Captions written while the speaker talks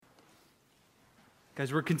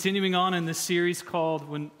Guys, we're continuing on in this series called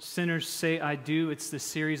When Sinners Say I Do. It's this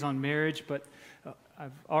series on marriage, but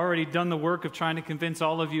I've already done the work of trying to convince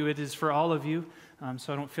all of you it is for all of you,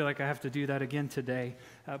 so I don't feel like I have to do that again today.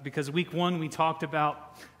 Because week one, we talked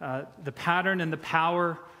about the pattern and the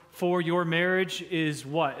power for your marriage is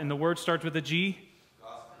what? And the word starts with a G?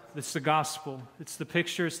 It's the gospel. It's the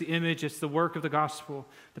picture, it's the image, it's the work of the gospel,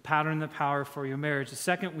 the pattern and the power for your marriage. The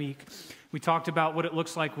second week, we talked about what it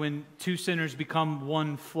looks like when two sinners become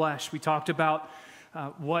one flesh. We talked about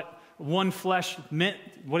what one flesh meant,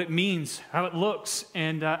 what it means, how it looks.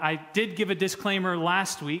 And I did give a disclaimer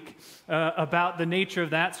last week about the nature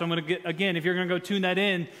of that. So I'm going to get, again, if you're going to go tune that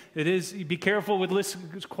in, be careful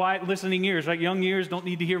with quiet listening ears, right? Young ears don't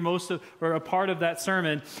need to hear most of or a part of that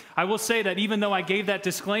sermon. I will say that even though I gave that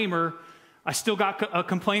disclaimer, I still got a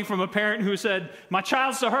complaint from a parent who said, my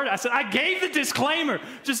child's so hurt. I said, I gave the disclaimer.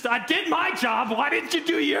 I did my job. Why didn't you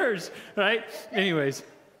do yours? Right? Anyways,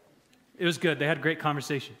 it was good. They had a great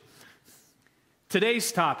conversation.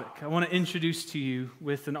 Today's topic, I want to introduce to you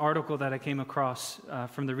with an article that I came across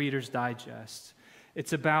from the Reader's Digest.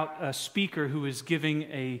 It's about a speaker who is giving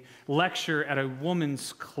a lecture at a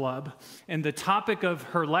women's club, and the topic of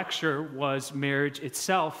her lecture was marriage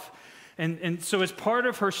itself. And so as part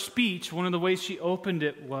of her speech, one of the ways she opened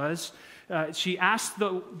it was, she asked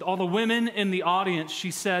all the women in the audience,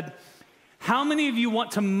 she said, how many of you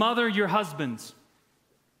want to mother your husbands?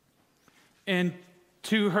 And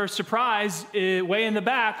to her surprise, way in the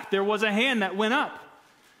back, there was a hand that went up.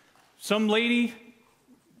 Some lady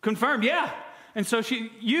confirmed, yeah. And so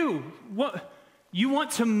you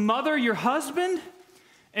want to mother your husband?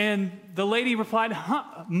 And the lady replied,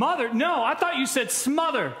 mother? No, I thought you said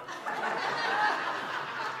smother.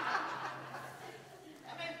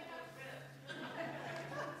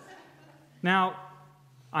 Now,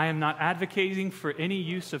 I am not advocating for any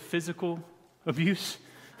use of physical abuse.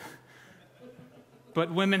 But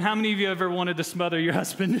women, how many of you ever wanted to smother your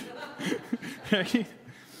husband?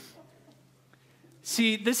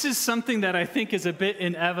 See, this is something that I think is a bit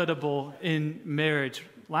inevitable in marriage.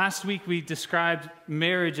 Last week, we described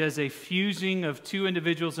marriage as a fusing of two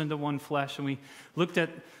individuals into one flesh, and we looked at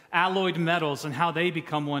alloyed metals and how they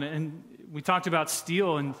become one. And we talked about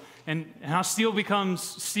steel and how steel becomes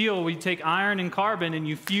steel. We take iron and carbon, and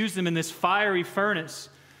you fuse them in this fiery furnace.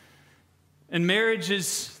 And marriage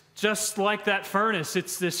is just like that furnace.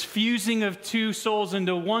 It's this fusing of two souls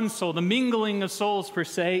into one soul, the mingling of souls per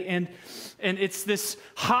se, and it's this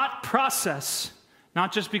hot process,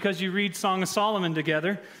 not just because you read Song of Solomon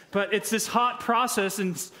together, but it's this hot process,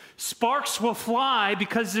 and sparks will fly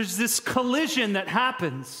because there's this collision that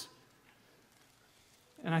happens.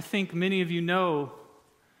 And I think many of you know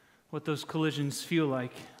what those collisions feel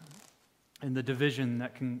like and the division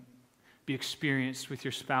that can be experienced with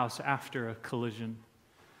your spouse after a collision.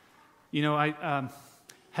 You know,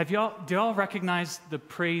 do y'all recognize the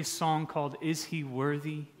praise song called Is He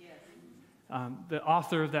Worthy? Yes. The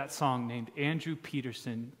author of that song, named Andrew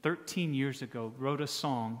Peterson, 13 years ago, wrote a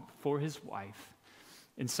song for his wife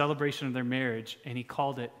in celebration of their marriage, and he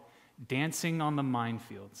called it Dancing on the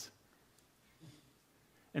Minefields.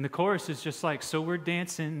 And the chorus is just like, so we're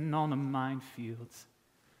dancing on the minefields.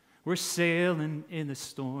 We're sailing in the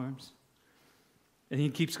storms. And he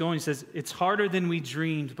keeps going. He says, it's harder than we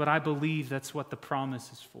dreamed, but I believe that's what the promise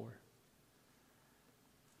is for.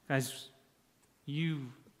 Guys,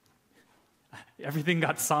 everything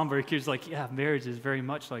got somber. He's like, yeah, marriage is very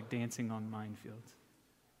much like dancing on minefields.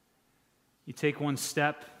 You take one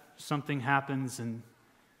step, something happens, and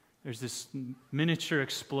there's this miniature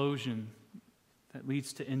explosion that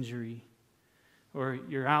leads to injury. Or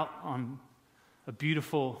you're out on a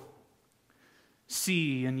beautiful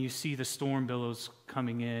sea and you see the storm billows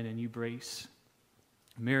coming in and you brace.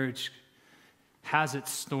 Marriage has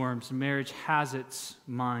its storms. Marriage has its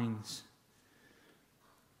mines.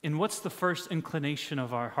 And what's the first inclination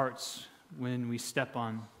of our hearts when we step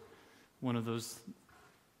on one of those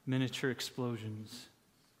miniature explosions?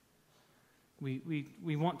 We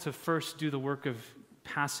want to first do the work of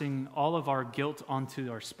passing all of our guilt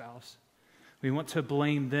onto our spouse. We want to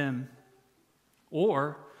blame them.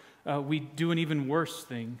 Or we do an even worse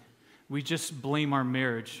thing. We just blame our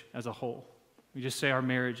marriage as a whole. We just say our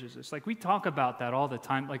marriage is this. Like, we talk about that all the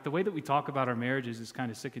time. Like, the way that we talk about our marriages is kind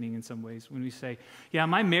of sickening in some ways. When we say, yeah,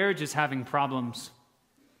 my marriage is having problems.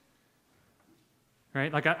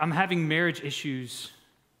 Right? Like, I'm having marriage issues.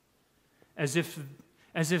 As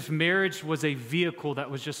if marriage was a vehicle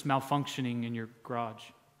that was just malfunctioning in your garage.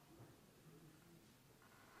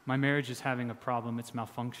 My marriage is having a problem. It's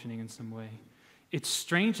malfunctioning in some way. It's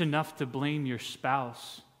strange enough to blame your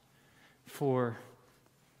spouse for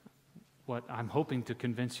what I'm hoping to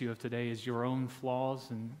convince you of today is your own flaws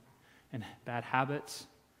and bad habits.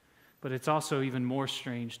 But it's also even more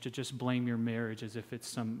strange to just blame your marriage as if it's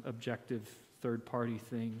some objective third-party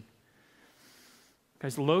thing.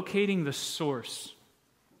 Guys, locating the source,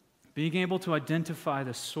 being able to identify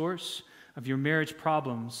the source of your marriage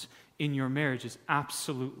problems in your marriage is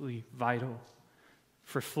absolutely vital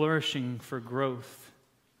for flourishing, for growth.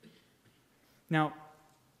 Now,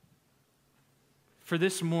 for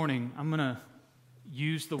this morning, I'm going to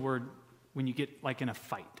use the word when you get like in a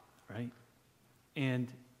fight, right?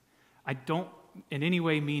 And I don't in any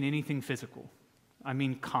way mean anything physical. I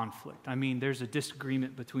mean conflict. I mean there's a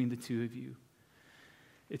disagreement between the two of you.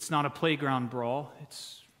 It's not a playground brawl.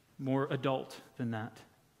 It's more adult than that.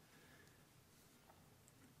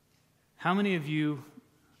 How many of you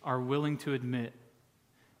are willing to admit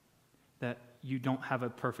that you don't have a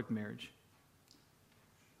perfect marriage?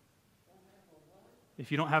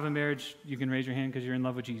 If you don't have a marriage, you can raise your hand because you're in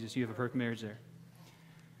love with Jesus. You have a perfect marriage there.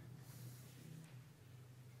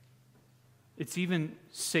 It's even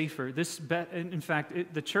safer. In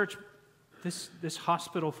fact, the church, this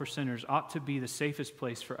hospital for sinners ought to be the safest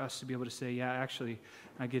place for us to be able to say, yeah, actually,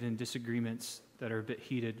 I get in disagreements that are a bit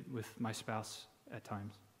heated with my spouse at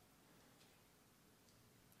times.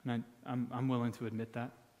 And I'm willing to admit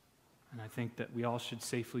that. And I think that we all should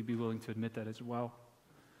safely be willing to admit that as well.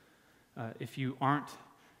 If you aren't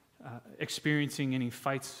experiencing any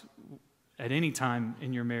fights at any time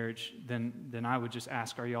in your marriage, then I would just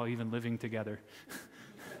ask, are y'all even living together?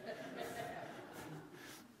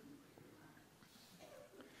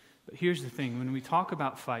 But here's the thing. When we talk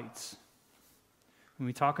about fights, when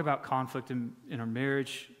we talk about conflict in our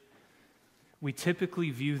marriage, we typically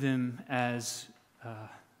view them as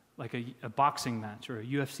like a boxing match or a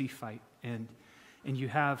UFC fight. And you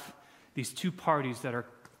have these two parties that are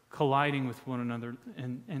colliding with one another.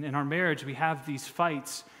 And in our marriage, we have these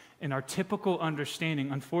fights, and our typical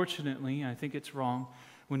understanding, unfortunately, I think it's wrong,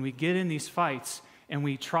 when we get in these fights and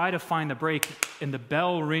we try to find the break and the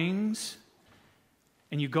bell rings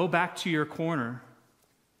and you go back to your corner,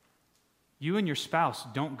 you and your spouse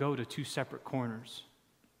don't go to two separate corners.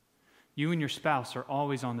 You and your spouse are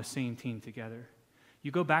always on the same team together.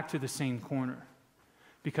 You go back to the same corner.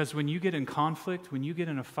 Because when you get in conflict, when you get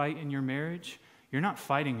in a fight in your marriage, you're not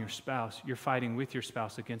fighting your spouse, you're fighting with your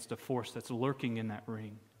spouse against a force that's lurking in that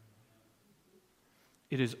ring.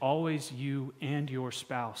 It is always you and your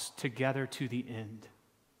spouse together to the end.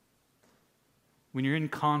 When you're in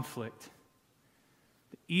conflict,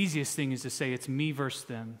 the easiest thing is to say it's me versus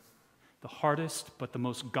them. The hardest, but the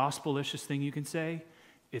most gospel-licious thing you can say,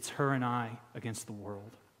 it's her and I against the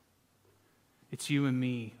world. It's you and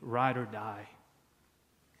me, ride or die.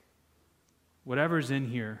 Whatever's in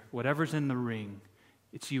here, whatever's in the ring,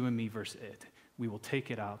 it's you and me versus it. We will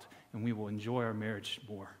take it out and we will enjoy our marriage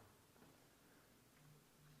more.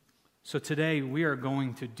 So today we are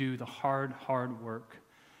going to do the hard work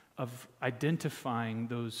of identifying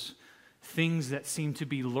those things that seem to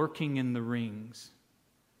be lurking in the rings.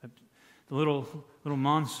 The little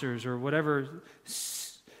monsters or whatever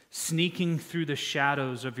sneaking through the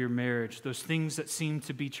shadows of your marriage, those things that seem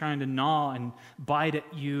to be trying to gnaw and bite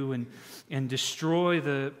at you and destroy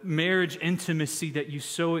the marriage intimacy that you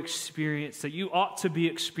so experience, that you ought to be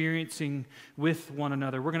experiencing with one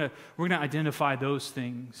another. We're gonna identify those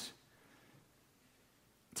things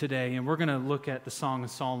today, and we're going to look at the Song of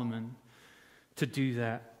Solomon to do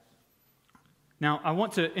that. Now, I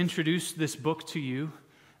want to introduce this book to you.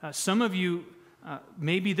 Some of you,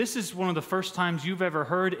 maybe this is one of the first times you've ever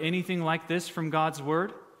heard anything like this from God's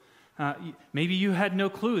Word. Maybe you had no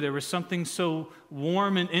clue there was something so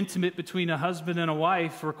warm and intimate between a husband and a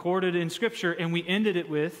wife recorded in Scripture, and we ended it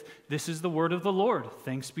with, "This is the word of the Lord.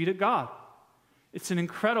 Thanks be to God." It's an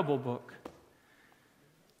incredible book.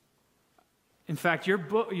 In fact, your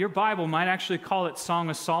Bible might actually call it Song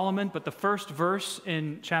of Solomon, but the first verse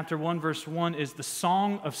in chapter 1, verse 1 is the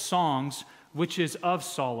Song of Songs, which is of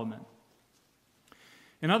Solomon.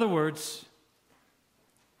 In other words,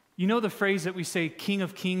 you know the phrase that we say, King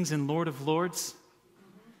of Kings and Lord of Lords?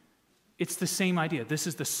 It's the same idea. This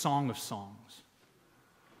is the Song of Songs.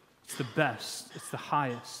 It's the best. It's the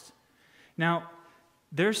highest. Now,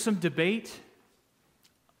 there's some debate.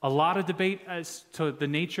 A lot of debate as to the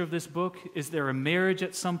nature of this book. Is there a marriage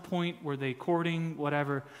at some point? Were they courting?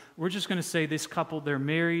 Whatever. We're just going to say this couple, they're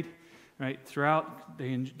married, right? Throughout,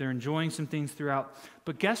 they're enjoying some things throughout.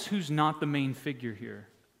 But guess who's not the main figure here?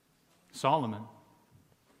 Solomon.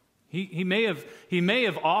 He may have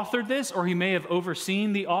authored this, or he may have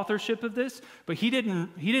overseen the authorship of this, but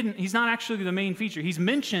he's not actually the main feature. He's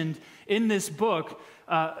mentioned in this book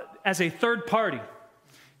as a third party.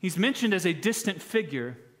 He's mentioned as a distant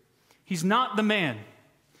figure. He's not the man.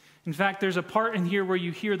 In fact, there's a part in here where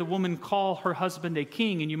you hear the woman call her husband a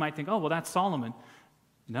king, and you might think, oh, well, that's Solomon.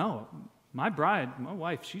 No, my bride, my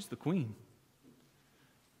wife, she's the queen.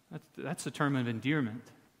 That's a term of endearment.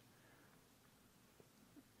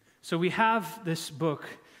 So we have this book.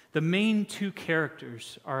 The main two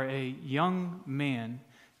characters are a young man,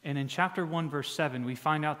 and in chapter 1, verse 7, we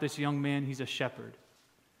find out this young man, he's a shepherd.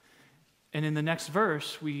 And in the next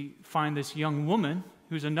verse, we find this young woman,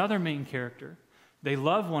 who's another main character. They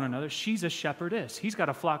love one another. She's a shepherdess. He's got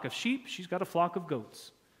a flock of sheep. She's got a flock of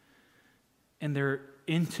goats. And they're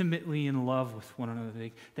intimately in love with one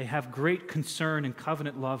another. They have great concern and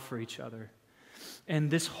covenant love for each other.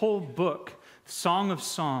 And this whole book, Song of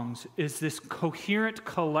Songs, is this coherent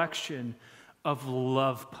collection of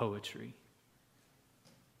love poetry.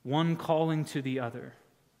 One calling to the other.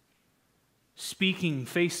 Speaking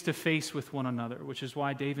face to face with one another, which is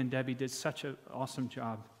why Dave and Debbie did such an awesome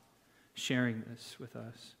job sharing this with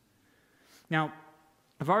us. Now,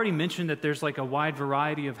 I've already mentioned that there's like a wide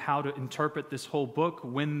variety of how to interpret this whole book,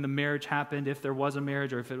 when the marriage happened, if there was a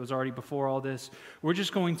marriage, or if it was already before all this. We're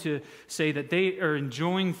just going to say that they are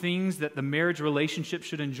enjoying things that the marriage relationship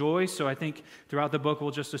should enjoy, so I think throughout the book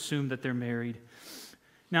we'll just assume that they're married.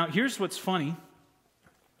 Now, here's what's funny.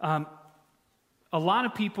 A lot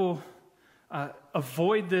of people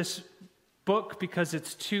avoid this book because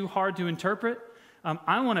it's too hard to interpret.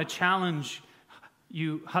 I want to challenge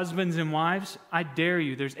you husbands and wives. I dare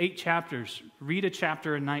you. There's 8 chapters. Read a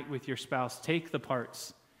chapter a night with your spouse. Take the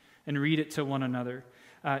parts and read it to one another.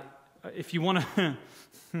 If you want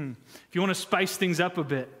to spice things up a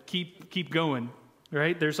bit, keep going.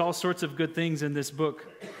 Right? There's all sorts of good things in this book.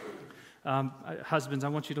 Husbands, I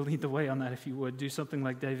want you to lead the way on that if you would. Do something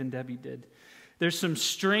like Dave and Debbie did. There's some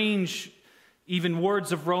strange even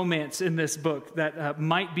words of romance in this book that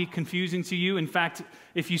might be confusing to you. In fact,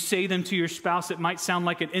 if you say them to your spouse, it might sound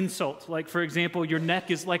like an insult. Like, for example, your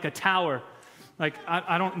neck is like a tower. Like,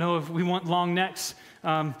 I don't know if we want long necks.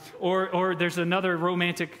 Or there's another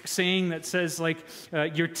romantic saying that says, like,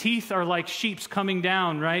 your teeth are like sheep's coming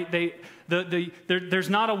down, right? There's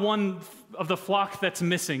not a one of the flock that's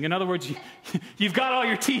missing. In other words, you've got all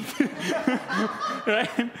your teeth,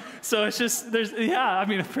 right? So it's just,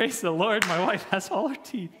 praise the Lord, my wife has all her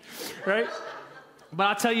teeth, right? But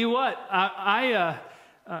I'll tell you what,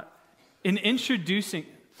 in introducing,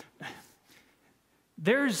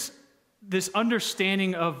 there's this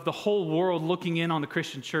understanding of the whole world looking in on the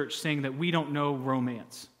Christian church saying that we don't know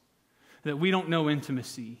romance, that we don't know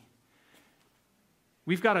intimacy.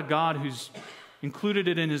 We've got a God who's included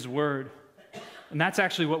it in His Word, and that's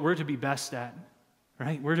actually what we're to be best at,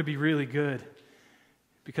 right? We're to be really good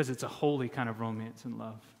because it's a holy kind of romance and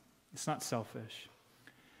love. It's not selfish.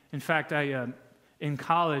 In fact, I, in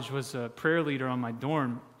college, was a prayer leader on my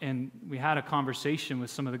dorm, and we had a conversation with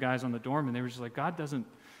some of the guys on the dorm, and they were just like, God doesn't,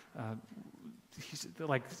 he's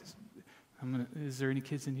like, is there any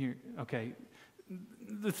kids in here? Okay.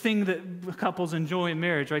 The thing that couples enjoy in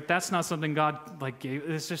marriage, right? That's not something God gave.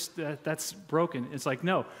 It's just that's broken. It's like,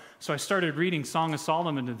 no. So I started reading Song of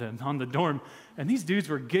Solomon to them on the dorm, and these dudes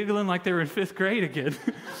were giggling like they were in 5th grade again.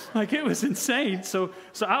 Like, it was insane. So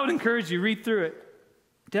I would encourage you, read through it.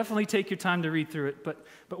 Definitely take your time to read through it. But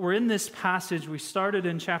we're in this passage. We started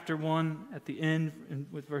in chapter 1 at the end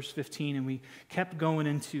with verse 15, and we kept going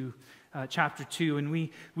into chapter 2, and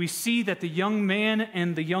we see that the young man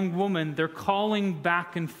and the young woman, they're calling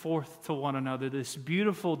back and forth to one another, this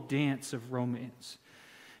beautiful dance of romance.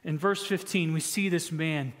 In verse 15, we see this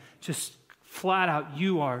man just flat out,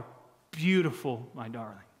 you are beautiful, my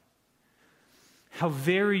darling. How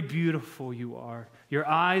very beautiful you are. Your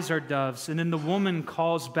eyes are doves. And then the woman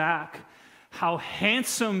calls back, how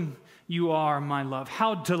handsome you are, my love.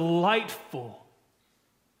 How delightful.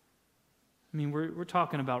 I mean, we're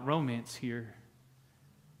talking about romance here.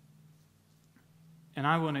 And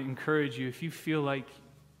I want to encourage you, if you feel like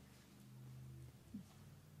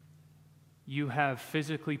you have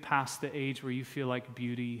physically passed the age where you feel like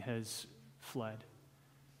beauty has fled,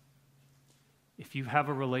 if you have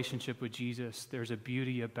a relationship with Jesus, there's a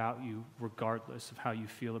beauty about you regardless of how you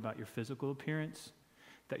feel about your physical appearance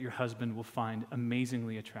that your husband will find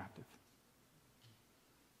amazingly attractive,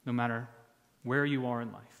 no matter where you are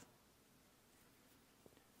in life.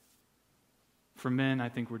 For men, I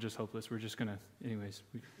think we're just hopeless. We're just going to, anyways,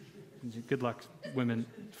 good luck, women,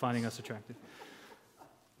 finding us attractive.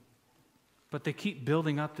 But they keep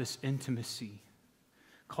building up this intimacy,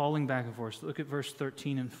 calling back and forth. Look at verse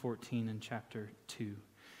 13 and 14 in chapter 2.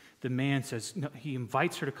 The man says, no, he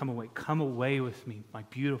invites her to come away. Come away with me, my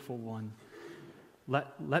beautiful one.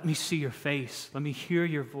 let me see your face. Let me hear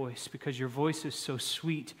your voice, because your voice is so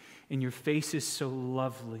sweet and your face is so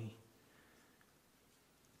lovely.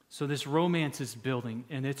 So this romance is building,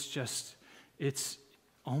 and it's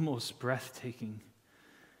almost breathtaking.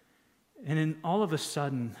 And then all of a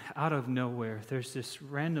sudden, out of nowhere, there's this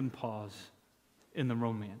random pause in the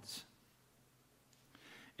romance.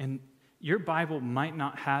 And your Bible might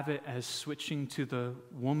not have it as switching to the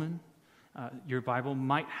woman. Your Bible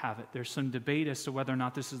might have it. There's some debate as to whether or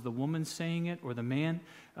not this is the woman saying it or the man.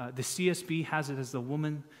 The CSB has it as the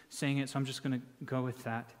woman saying it, so I'm just going to go with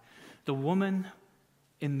that. The woman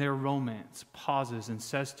in their romance pauses and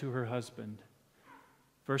says to her husband,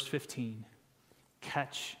 verse 15,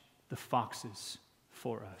 "Catch the foxes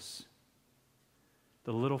for us,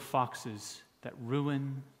 the little foxes that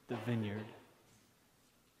ruin the vineyard.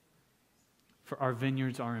 For our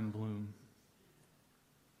vineyards are in bloom."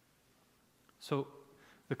 So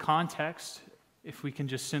the context, if we can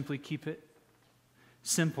just simply keep it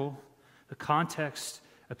simple, the context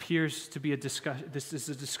appears to be a discussion. This is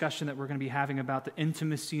a discussion that we're going to be having about the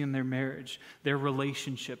intimacy in their marriage, their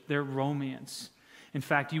relationship, their romance. In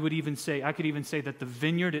fact, I could even say that the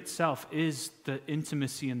vineyard itself is the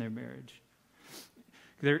intimacy in their marriage.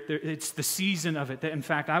 It's the season of it. In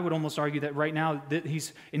fact, I would almost argue that right now that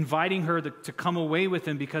he's inviting her to come away with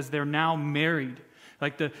him because they're now married.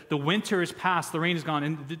 Like the winter is past, the rain is gone.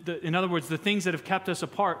 And in other words, the things that have kept us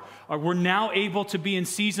apart we're now able to be in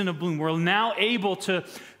season of bloom. We're now able to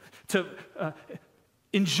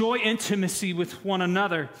enjoy intimacy with one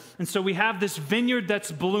another. And so we have this vineyard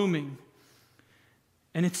that's blooming.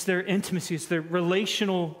 And it's their intimacy, it's their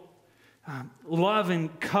relational love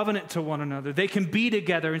and covenant to one another. They can be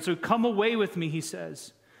together. And so come away with me, he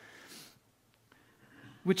says.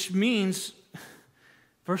 Which means,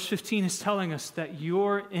 verse 15 is telling us that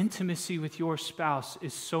your intimacy with your spouse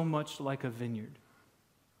is so much like a vineyard.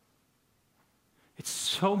 It's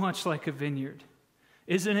so much like a vineyard,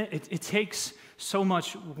 isn't it? It takes so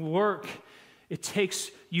much work. It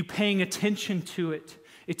takes you paying attention to it.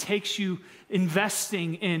 It takes you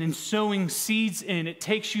investing in and sowing seeds in. It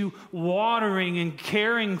takes you watering and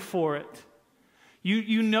caring for it.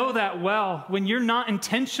 You know that well. When you're not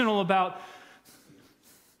intentional about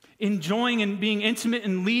enjoying and being intimate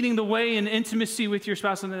and leading the way in intimacy with your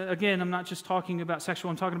spouse, and again, I'm not just talking about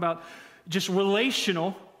sexual, I'm talking about just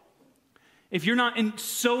relational. If you're not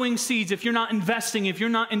sowing seeds, if you're not investing, if you're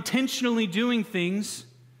not intentionally doing things,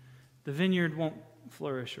 the vineyard won't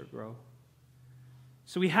flourish or grow.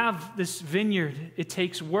 So we have this vineyard. It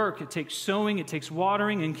takes work, it takes sowing, it takes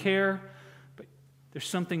watering and care, but there's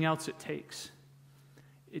something else it takes.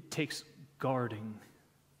 It takes guarding.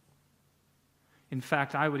 In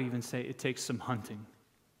fact, I would even say it takes some hunting.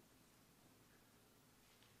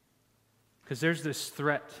 Because there's this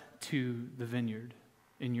threat to the vineyard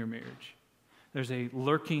in your marriage. There's a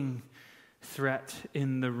lurking threat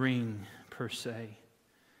in the ring, per se.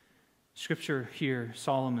 Scripture here,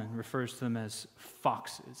 Solomon refers to them as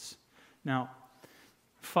foxes. Now,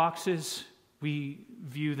 foxes, we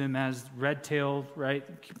view them as red-tailed, right?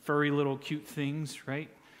 Furry little cute things, right?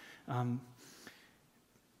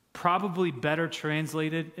 Probably better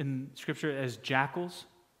translated in Scripture as jackals.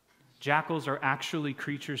 Jackals are actually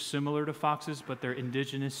creatures similar to foxes, but they're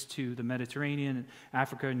indigenous to the Mediterranean, and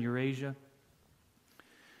Africa, and Eurasia.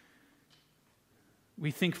 We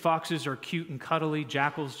think foxes are cute and cuddly.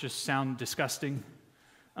 Jackals just sound disgusting.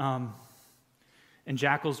 And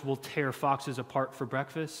jackals will tear foxes apart for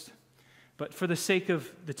breakfast. But for the sake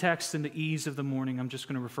of the text and the ease of the morning, I'm just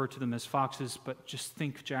going to refer to them as foxes, but just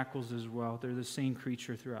think jackals as well. They're the same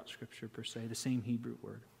creature throughout Scripture, per se, the same Hebrew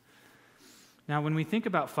word. Now, when we think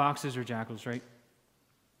about foxes or jackals, right,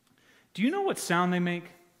 do you know what sound they make?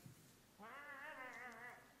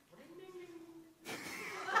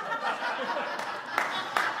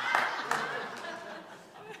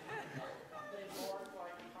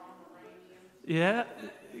 Yeah,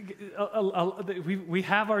 we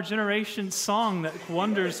have our generation's song that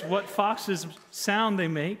wonders what foxes sound they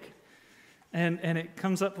make, and it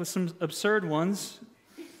comes up with some absurd ones.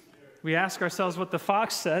 We ask ourselves what the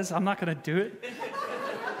fox says. I'm not going to do it.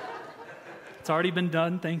 It's already been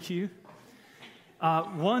done, thank you.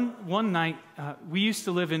 One night, we used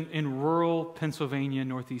to live in rural Pennsylvania,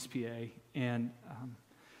 Northeast PA, and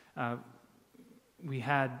we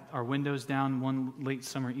had our windows down one late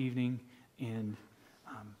summer evening, and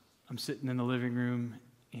I'm sitting in the living room,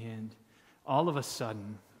 and all of a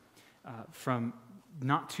sudden, from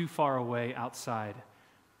not too far away outside,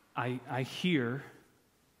 I hear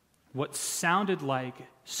what sounded like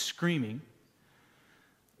screaming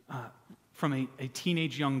from a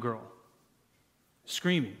teenage young girl.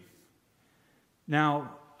 Screaming.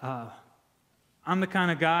 Now, I'm the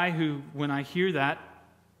kind of guy who, when I hear that,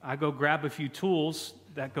 I go grab a few tools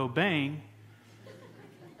that go bang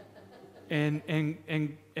and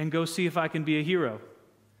go see if I can be a hero.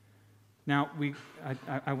 Now,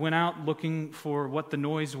 I went out looking for what the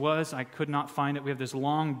noise was. I could not find it. We have this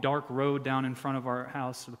long, dark road down in front of our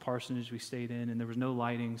house, the parsonage we stayed in, and there was no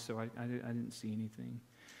lighting, so I didn't see anything.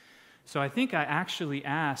 So I think I actually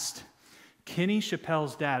asked Kenny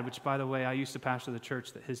Chappelle's dad, which, by the way, I used to pastor the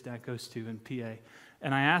church that his dad goes to in PA,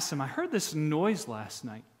 and I asked him, I heard this noise last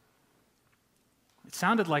night. It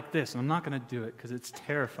sounded like this, and I'm not going to do it because it's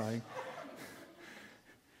terrifying.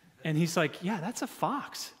 And he's like, yeah, that's a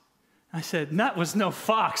fox. I said, that was no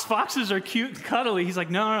fox. Foxes are cute and cuddly. He's like,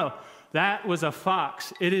 no, that was a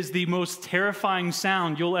fox. It is the most terrifying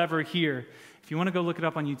sound you'll ever hear. If you want to go look it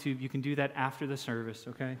up on YouTube, you can do that after the service,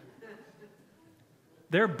 okay?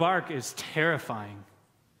 Their bark is terrifying.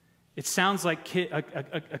 It sounds like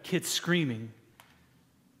a kid screaming.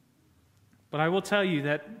 But I will tell you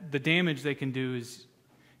that the damage they can do is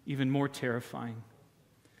even more terrifying.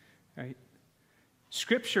 Right?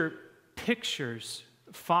 Scripture pictures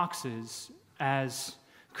foxes as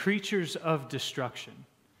creatures of destruction.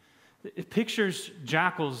 It pictures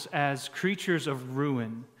jackals as creatures of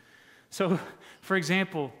ruin. So, for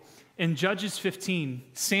example, in Judges 15,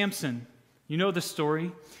 Samson, you know the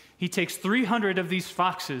story. He takes 300 of these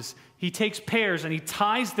foxes. He takes pairs and he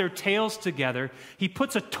ties their tails together. He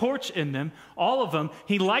puts a torch in them, all of them.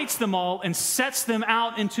 He lights them all and sets them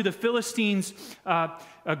out into the Philistines'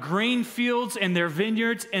 grain fields and their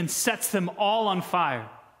vineyards and sets them all on fire.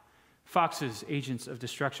 Foxes, agents of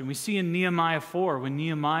destruction. We see in Nehemiah 4, when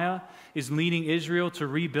Nehemiah is leading Israel to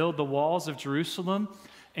rebuild the walls of Jerusalem,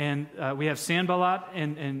 and we have Sanballat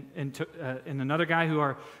and another guy who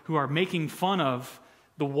are making fun of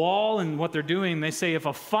the wall and what they're doing. They say if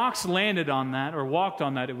a fox landed on that or walked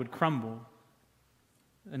on that, it would crumble.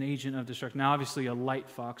 An agent of destruction. Now, obviously, a light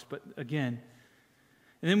fox, but again.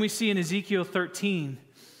 And then we see in Ezekiel 13,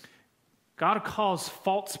 God calls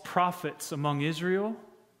false prophets among Israel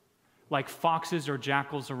like foxes or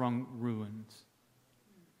jackals among ruins.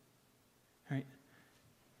 Right?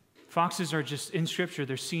 Foxes are just, in Scripture,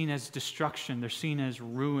 they're seen as destruction. They're seen as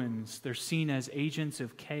ruins. They're seen as agents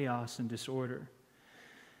of chaos and disorder.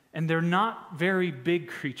 And they're not very big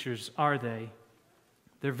creatures, are they?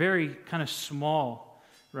 They're very kind of small,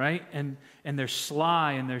 right? And they're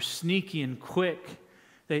sly and they're sneaky and quick.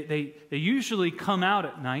 They usually come out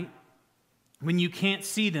at night when you can't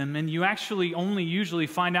see them, and you actually only usually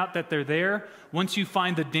find out that they're there once you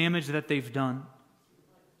find the damage that they've done.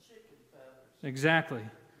 Exactly.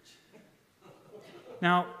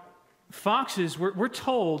 Now, foxes, we're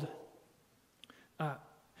told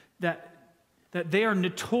that they are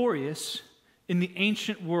notorious in the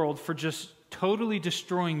ancient world for just totally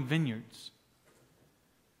destroying vineyards.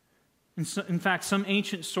 In fact, some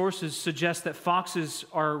ancient sources suggest that foxes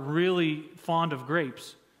are really fond of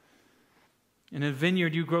grapes. In a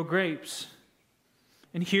vineyard, you grow grapes.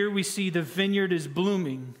 And here we see the vineyard is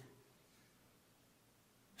blooming.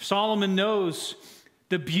 Solomon knows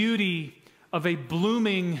the beauty of a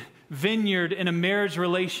blooming vineyard in a marriage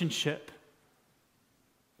relationship.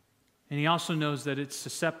 And he also knows that it's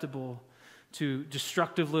susceptible to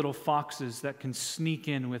destructive little foxes that can sneak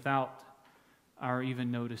in without our even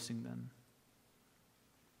noticing them.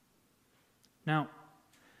 Now,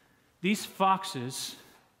 these foxes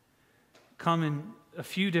come in a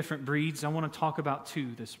few different breeds. I want to talk about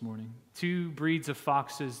two this morning. Two breeds of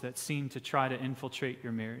foxes that seem to try to infiltrate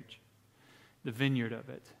your marriage, the vineyard of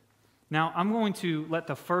it. Now, I'm going to let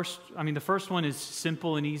the first one is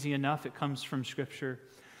simple and easy enough. It comes from Scripture.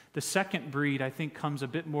 The second breed, I think, comes a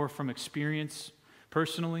bit more from experience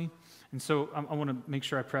personally. And so I want to make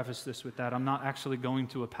sure I preface this with that. I'm not actually going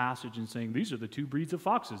to a passage and saying, these are the two breeds of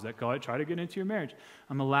foxes that try to get into your marriage.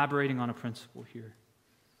 I'm elaborating on a principle here.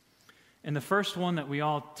 And the first one that we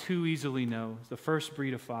all too easily know, the first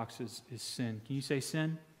breed of foxes, is sin. Can you say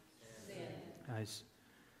sin? Sin. Guys,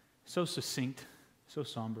 so succinct, so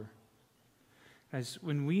somber. Guys,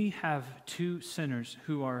 when we have two sinners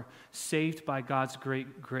who are saved by God's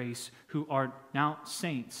great grace, who are now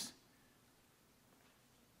saints,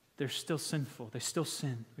 they're still sinful. They still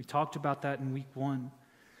sin. We talked about that in week 1.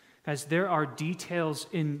 Guys, there are details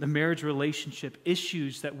in the marriage relationship,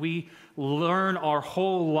 issues that we learn our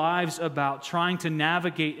whole lives about, trying to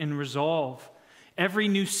navigate and resolve. Every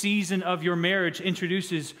new season of your marriage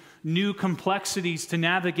introduces new complexities to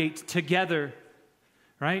navigate together,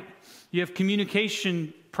 right? You have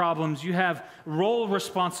communication problems, you have role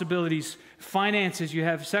responsibilities, finances, you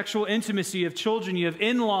have sexual intimacy, you have children, you have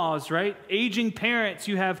in-laws, right? Aging parents,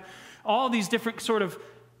 you have all these different sort of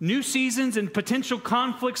new seasons and potential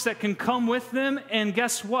conflicts that can come with them. And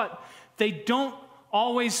guess what? They don't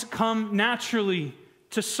always come naturally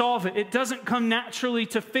to solve it. It doesn't come naturally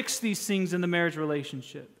to fix these things in the marriage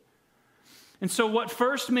relationship. And so what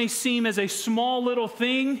first may seem as a small little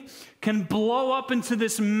thing can blow up into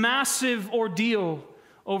this massive ordeal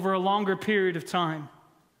over a longer period of time.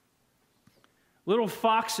 Little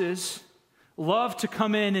foxes love to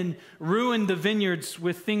come in and ruin the vineyards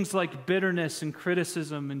with things like bitterness and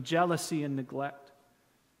criticism and jealousy and neglect.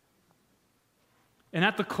 And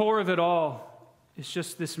at the core of it all is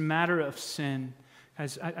just this matter of sin.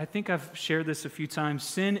 Guys, I think I've shared this a few times.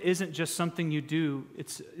 Sin isn't just something you do.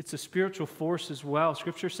 It's a spiritual force as well.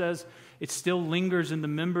 Scripture says it still lingers in the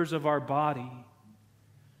members of our body.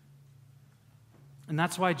 And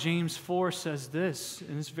that's why James 4 says this,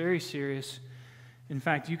 and it's very serious. In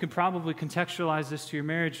fact, you can probably contextualize this to your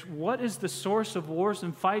marriage. What is the source of wars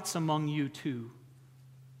and fights among you two?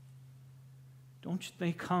 Don't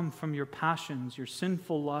they come from your passions, your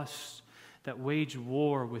sinful lusts that wage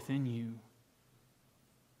war within you?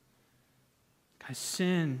 Guys,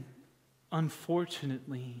 sin,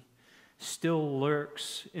 unfortunately, still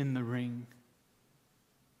lurks in the ring.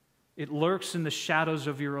 It lurks in the shadows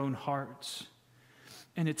of your own hearts.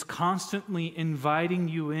 And it's constantly inviting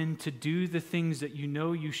you in to do the things that you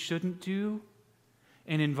know you shouldn't do,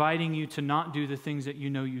 and inviting you to not do the things that you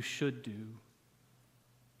know you should do.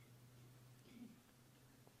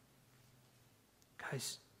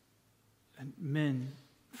 Guys, and men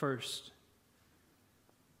first.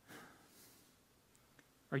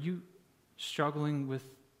 Are you struggling with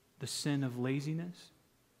the sin of laziness?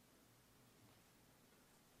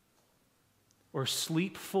 Or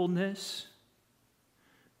sleepfulness?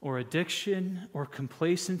 Or addiction? Or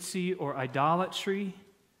complacency? Or idolatry?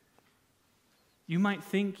 You might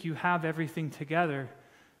think you have everything together,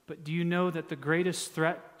 but do you know that the greatest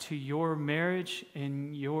threat to your marriage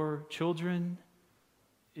and your children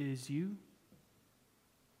is you?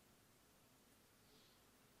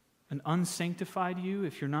 An unsanctified you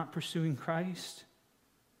if you're not pursuing Christ.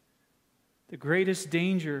 The greatest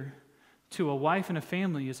danger to a wife and a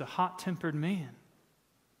family is a hot-tempered man,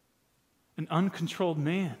 an uncontrolled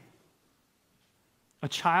man, a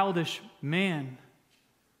childish man,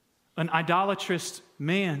 an idolatrous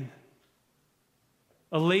man,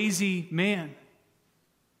 a lazy man.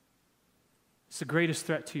 It's the greatest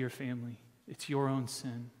threat to your family. It's your own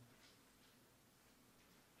sin.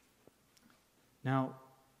 Now,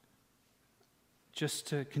 just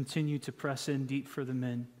to continue to press in deep for the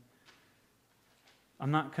men,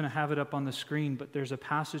 I'm not going to have it up on the screen, but there's a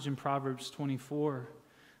passage in Proverbs 24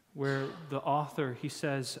 where the author, he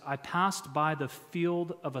says, I passed by the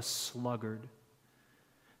field of a sluggard,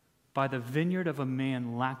 by the vineyard of a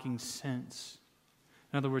man lacking sense.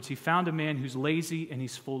 In other words, he found a man who's lazy and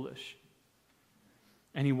he's foolish.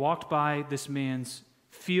 And he walked by this man's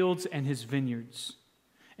fields and his vineyards.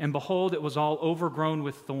 And behold, it was all overgrown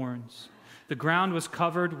with thorns. The ground was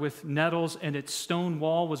covered with nettles, and its stone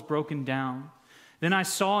wall was broken down. Then I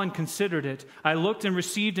saw and considered it. I looked and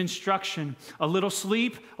received instruction. A little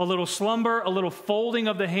sleep, a little slumber, a little folding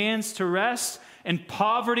of the hands to rest, and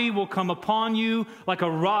poverty will come upon you like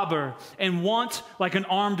a robber, and want like an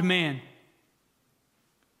armed man.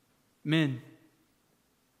 Men,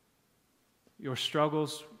 your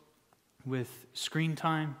struggles with screen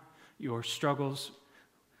time, your struggles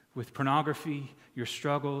with pornography, your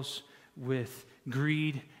struggles with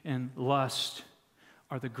greed and lust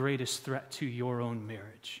are the greatest threat to your own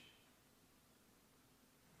marriage.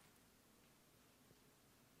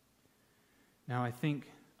 Now, I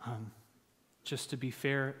think, just to be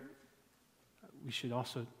fair, we should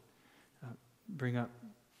also bring up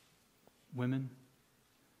women.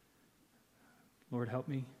 Lord, help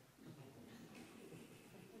me.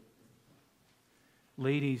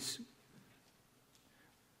 Ladies,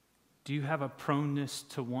 do you have a proneness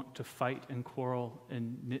to want to fight and quarrel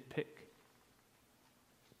and nitpick?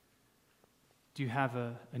 Do you have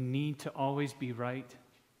a need to always be right?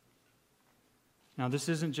 Now, this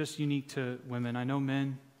isn't just unique to women. I know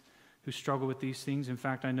men who struggle with these things. In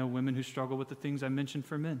fact, I know women who struggle with the things I mentioned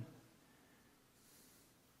for men.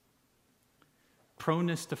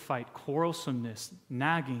 Proneness to fight, quarrelsomeness,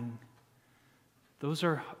 nagging. Those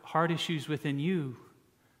are hard issues within you,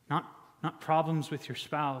 not problems with your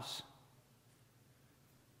spouse.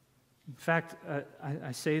 In fact,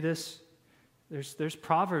 I say this, there's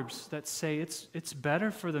proverbs that say it's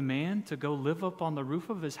better for the man to go live up on the roof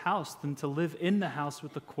of his house than to live in the house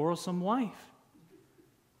with a quarrelsome wife.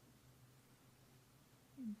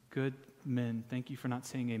 Good men, thank you for not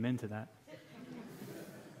saying amen to that.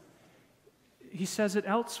 he says it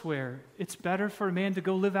elsewhere. It's better for a man to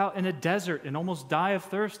go live out in a desert and almost die of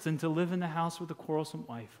thirst than to live in the house with a quarrelsome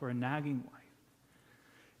wife or a nagging wife.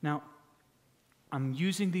 Now, I'm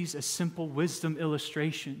using these as simple wisdom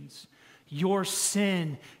illustrations. Your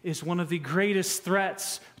sin is one of the greatest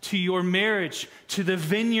threats to your marriage, to the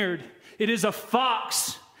vineyard. It is a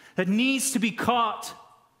fox that needs to be caught.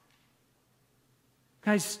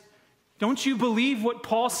 Guys, don't you believe what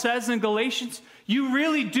Paul says in Galatians? You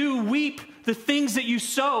really do reap the things that you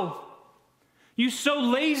sow. You sow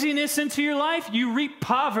laziness into your life, you reap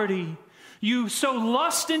poverty. You sow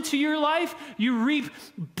lust into your life, you reap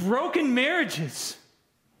broken marriages.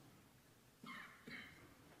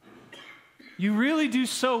 You really do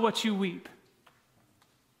sow what you weep.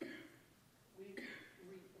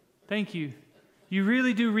 Thank you. You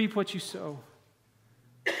really do reap what you sow.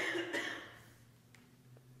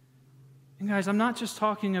 And guys, I'm not just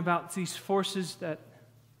talking about these forces that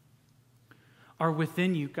are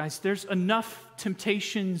within you. Guys, there's enough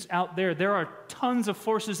temptations out there. There are tons of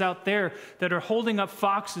forces out there that are holding up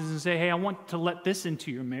foxes and say, hey, I want to let this into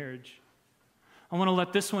your marriage. I want to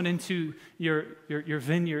let this one into your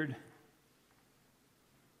vineyard.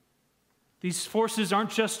 These forces aren't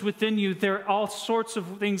just within you. There are all sorts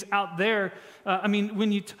of things out there.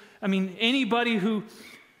 Anybody who...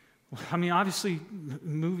 obviously,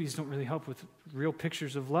 movies don't really help with real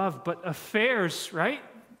pictures of love, but affairs, right?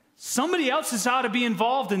 Somebody else is out to be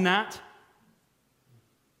involved in that.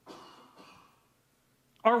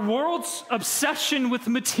 Our world's obsession with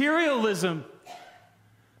materialism,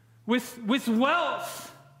 with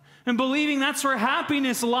wealth, and believing that's where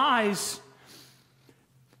happiness lies,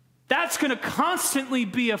 that's going to constantly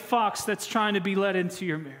be a fox that's trying to be let into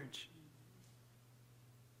your marriage.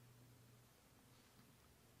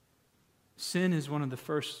 Sin is one of the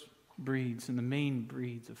first breeds and the main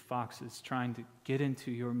breeds of foxes trying to get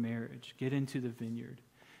into your marriage, get into the vineyard,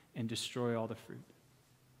 and destroy all the fruit.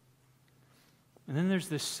 And then there's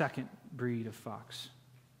this second breed of fox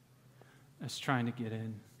that's trying to get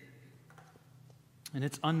in. And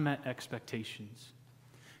it's unmet expectations.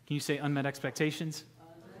 Can you say unmet expectations?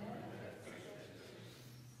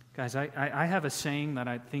 Guys, I have a saying that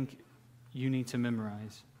I think you need to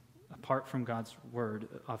memorize, apart from God's word,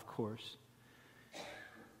 of course.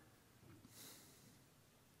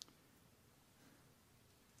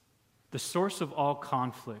 The source of all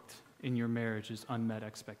conflict in your marriage is unmet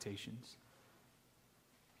expectations.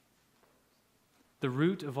 The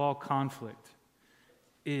root of all conflict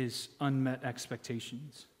is unmet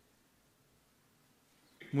expectations.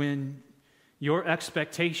 When your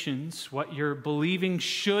expectations, what you're believing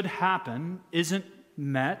should happen, isn't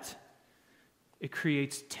met, it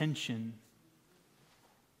creates tension.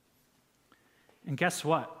 And guess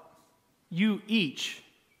what? You each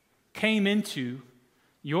came into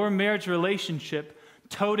your marriage relationship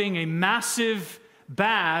toting a massive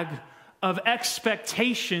bag of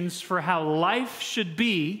expectations for how life should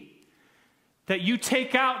be that you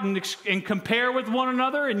take out and compare with one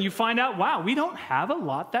another, and you find out, wow, we don't have a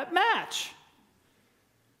lot that match.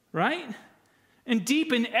 Right? And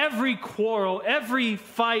deep in every quarrel, every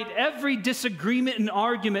fight, every disagreement and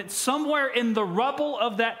argument, somewhere in the rubble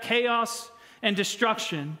of that chaos and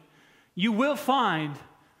destruction, you will find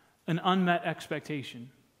an unmet expectation.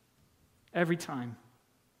 Every time.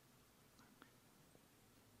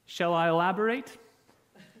 Shall I elaborate?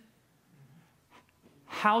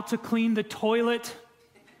 How to clean the toilet?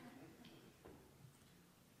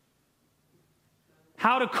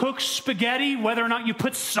 How to cook spaghetti, whether or not you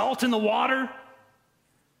put salt in the water?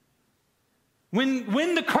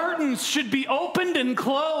 When the curtains should be opened and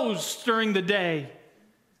closed during the day?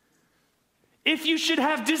 If you should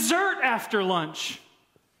have dessert after lunch?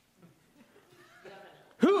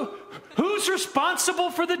 Who's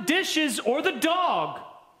responsible for the dishes or the dog?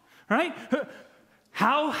 Right?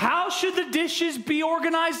 How should the dishes be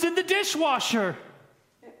organized in the dishwasher?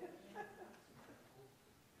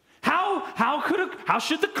 How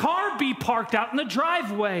should the car be parked out in the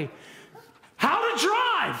driveway? How to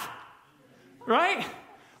drive? Right?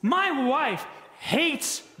 My wife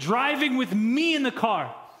hates driving with me in the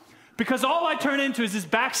car because all I turn into is this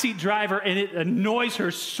backseat driver, and it annoys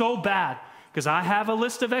her so bad. Because I have a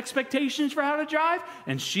list of expectations for how to drive,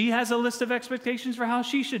 and she has a list of expectations for how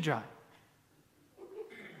she should drive.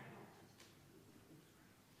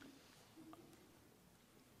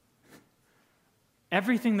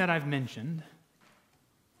 Everything that I've mentioned,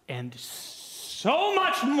 and so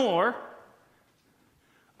much more,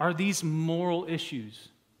 are these moral issues.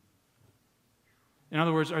 In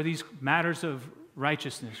other words, are these matters of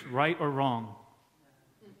righteousness, right or wrong?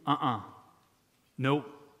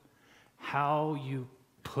 Nope. How you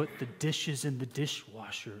put the dishes in the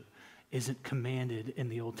dishwasher isn't commanded in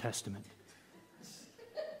the Old Testament.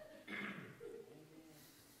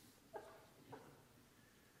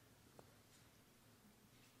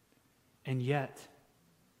 And yet,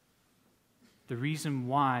 the reason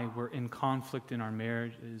why we're in conflict in our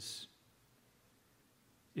marriage is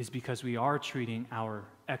because we are treating our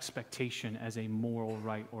expectation as a moral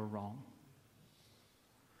right or wrong.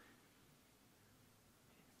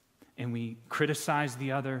 And we criticize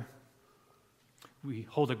the other. We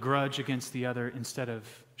hold a grudge against the other instead of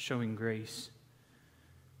showing grace.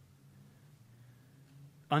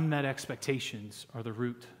 Unmet expectations are the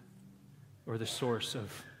root or the source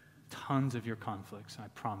of tons of your conflicts, I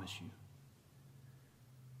promise you.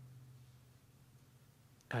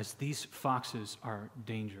 Guys, these foxes are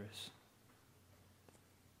dangerous.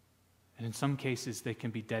 And in some cases, they can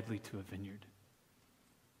be deadly to a vineyard.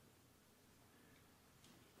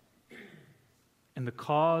 And the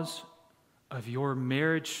cause of your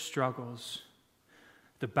marriage struggles,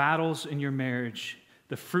 the battles in your marriage,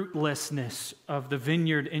 the fruitlessness of the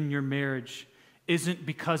vineyard in your marriage isn't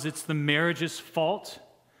because it's the marriage's fault.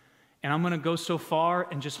 And I'm going to go so far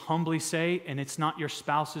and just humbly say, and it's not your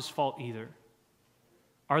spouse's fault either.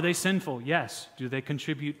 Are they sinful? Yes. Do they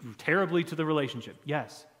contribute terribly to the relationship?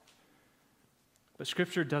 Yes. But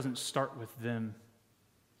Scripture doesn't start with them.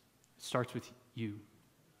 It starts with you.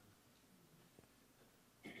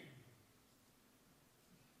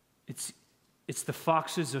 It's the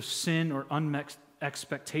foxes of sin or unmet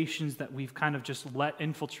expectations that we've kind of just let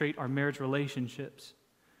infiltrate our marriage relationships.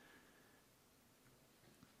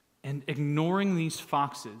 And ignoring these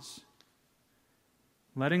foxes,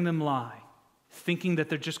 letting them lie, thinking that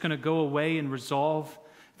they're just going to go away and resolve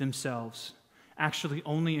themselves, actually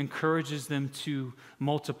only encourages them to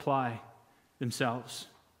multiply themselves.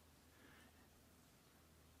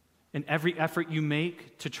 And every effort you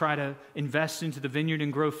make to try to invest into the vineyard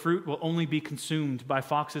and grow fruit will only be consumed by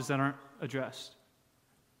foxes that aren't addressed.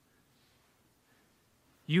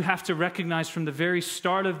 You have to recognize from the very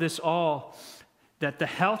start of this all that the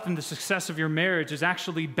health and the success of your marriage is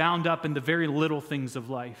actually bound up in the very little things of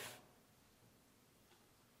life.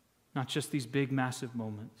 Not just these big, massive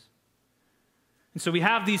moments. And so we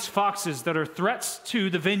have these foxes that are threats to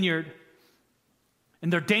the vineyard.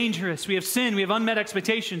 And they're dangerous. We have sin. We have unmet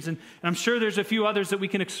expectations. And I'm sure there's a few others that we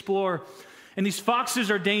can explore. And these foxes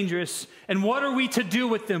are dangerous. And what are we to do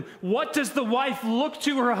with them? What does the wife look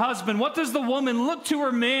to her husband? What does the woman look to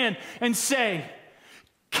her man and say?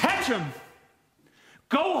 Catch them.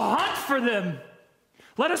 Go hunt for them.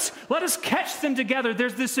 Let us catch them together.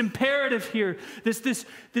 There's this imperative here,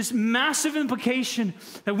 this massive implication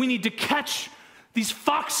that we need to catch these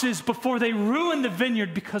foxes before they ruin the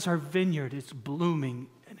vineyard, because our vineyard is blooming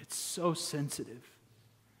and it's so sensitive.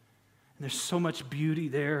 And there's so much beauty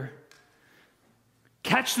there.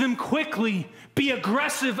 Catch them quickly. Be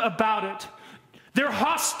aggressive about it. They're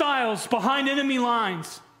hostiles behind enemy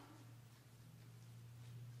lines,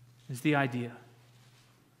 is the idea.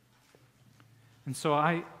 And so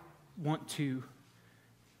I want to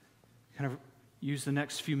kind of use the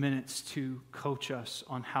next few minutes to coach us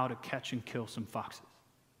on how to catch and kill some foxes.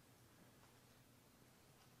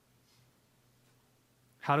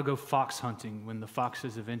 How to go fox hunting when the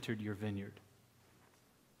foxes have entered your vineyard.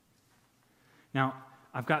 Now,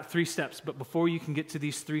 I've got 3 steps, but before you can get to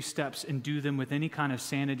these 3 steps and do them with any kind of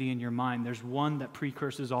sanity in your mind, there's one that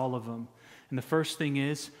precurses all of them. And the first thing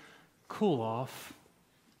is, cool off.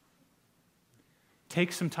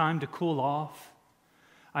 Take some time to cool off.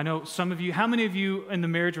 I know some of you, how many of you in the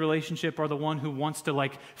marriage relationship are the one who wants to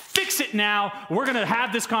fix it now? We're going to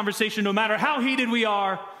have this conversation no matter how heated we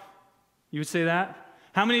are. You would say that?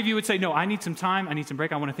 How many of you would say, no, I need some time, I need some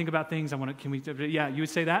break, I want to think about things, yeah, you would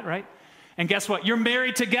say that, right? And guess what? You're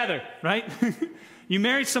married together, right? You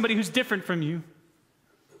married somebody who's different from you.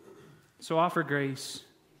 So offer grace.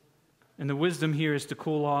 And the wisdom here is to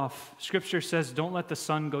cool off. Scripture says, don't let the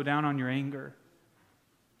sun go down on your anger.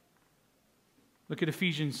 Look at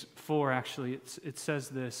Ephesians 4, actually. It says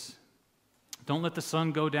this. Don't let the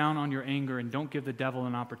sun go down on your anger, and don't give the devil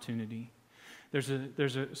an opportunity. There's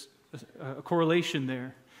a correlation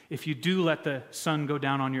there. If you do let the sun go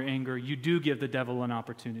down on your anger, you do give the devil an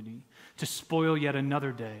opportunity to spoil yet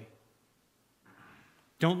another day.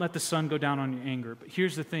 Don't let the sun go down on your anger. But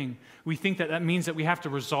here's the thing. We think that means that we have to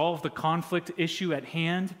resolve the conflict issue at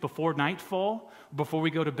hand before nightfall, before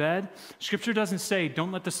we go to bed. Scripture doesn't say,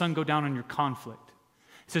 don't let the sun go down on your conflict.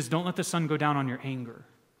 It says, don't let the sun go down on your anger.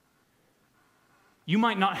 You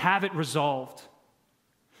might not have it resolved.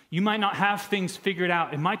 You might not have things figured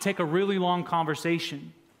out. It might take a really long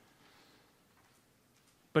conversation.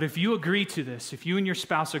 But if you agree to this, if you and your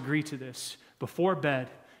spouse agree to this, before bed,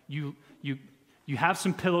 you have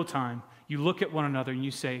some pillow time, you look at one another and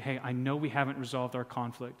you say, hey, I know we haven't resolved our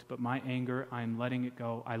conflict, but my anger, I am letting it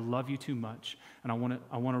go. I love you too much, and I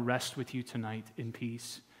want to rest with you tonight in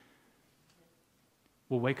peace.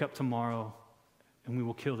 We'll wake up tomorrow and we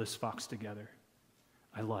will kill this fox together.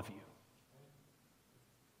 I love you.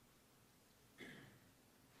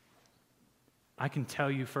 I can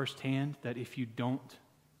tell you firsthand that if you don't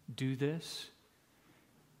do this,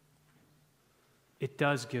 it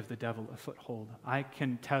does give the devil a foothold. I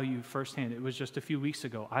can tell you firsthand, it was just a few weeks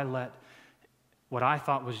ago, I let what I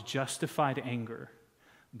thought was justified anger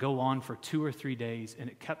go on for 2 or 3 days, and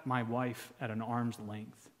it kept my wife at an arm's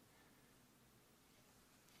length.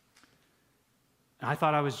 I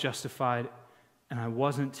thought I was justified, and I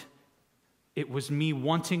wasn't. It was me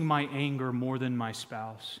wanting my anger more than my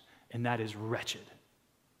spouse, and that is wretched.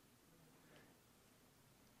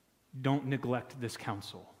 Don't neglect this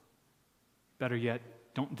counsel. Better yet,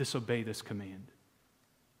 don't disobey this command.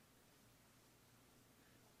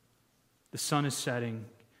 The sun is setting,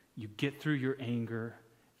 you get through your anger,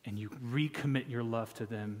 and you recommit your love to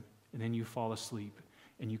them, and then you fall asleep,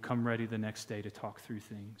 and you come ready the next day to talk through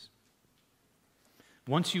things.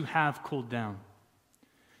 Once you have cooled down,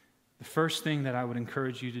 the first thing that I would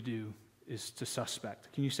encourage you to do is to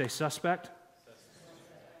suspect. Can you say suspect?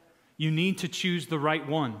 You need to choose the right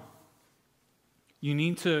one. You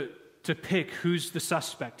need to pick who's the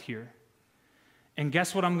suspect here. And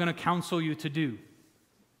guess what I'm going to counsel you to do?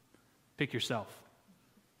 Pick yourself.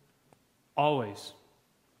 Always.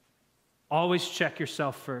 Always check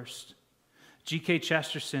yourself first. G.K.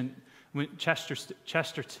 Chesterton,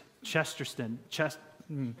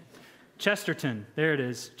 there it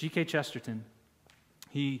is, G.K. Chesterton.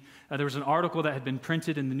 There was an article that had been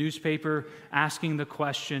printed in the newspaper asking the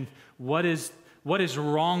question, what is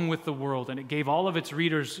wrong with the world? And it gave all of its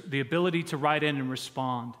readers the ability to write in and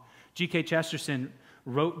respond. G.K. Chesterton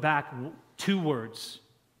wrote back 2 words,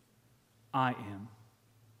 I am.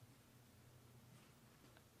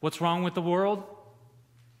 What's wrong with the world?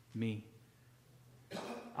 Me.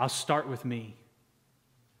 I'll start with me.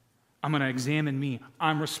 I'm going to examine me.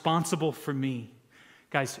 I'm responsible for me.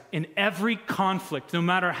 Guys, in every conflict, no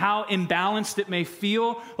matter how imbalanced it may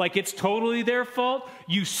feel like it's totally their fault,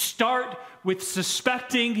 you start with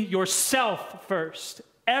suspecting yourself first,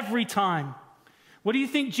 every time. What do you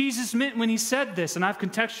think Jesus meant when he said this? And I've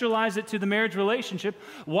contextualized it to the marriage relationship.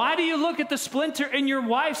 Why do you look at the splinter in your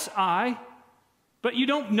wife's eye, but you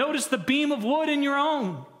don't notice the beam of wood in your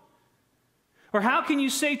own? Or how can you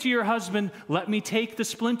say to your husband, let me take the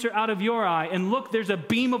splinter out of your eye, and look, there's a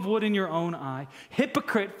beam of wood in your own eye.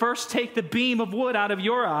 Hypocrite, first take the beam of wood out of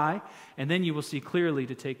your eye, and then you will see clearly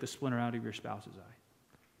to take the splinter out of your spouse's eye.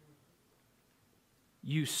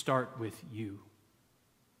 You start with you.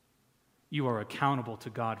 You are accountable to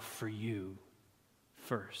God for you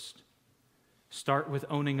first. Start with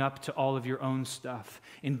owning up to all of your own stuff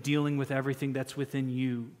and dealing with everything that's within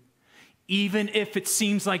you. Even if it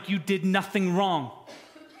seems like you did nothing wrong.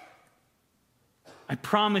 I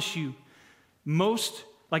promise you,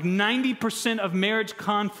 like 90% of marriage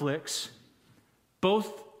conflicts,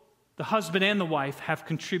 both the husband and the wife have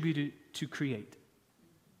contributed to create.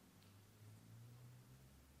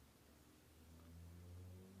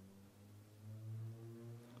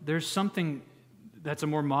 There's something that's a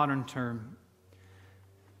more modern term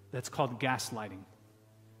that's called gaslighting.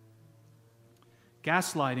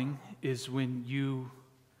 Gaslighting is when you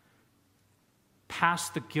pass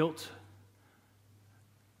the guilt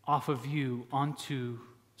off of you onto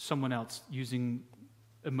someone else using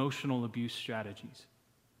emotional abuse strategies.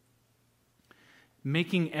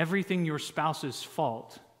 Making everything your spouse's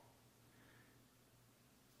fault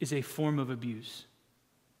is a form of abuse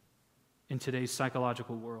in today's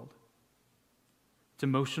psychological world. It's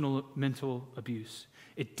emotional, mental abuse.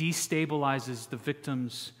 It destabilizes the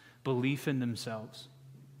victim's belief in themselves.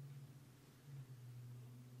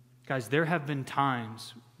 Guys, there have been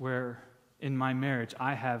times where in my marriage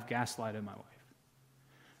I have gaslighted my wife,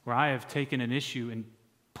 where I have taken an issue and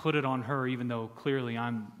put it on her even though clearly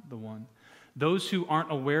I'm the one. Those who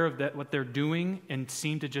aren't aware of that, what they're doing and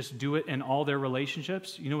seem to just do it in all their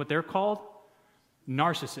relationships, you know what they're called?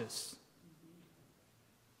 Narcissists.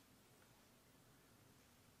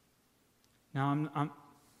 Now,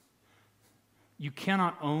 you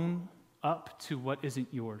cannot own up to what isn't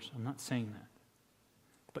yours. I'm not saying that.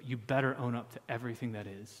 But you better own up to everything that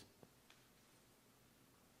is.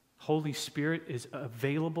 Holy Spirit is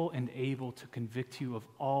available and able to convict you of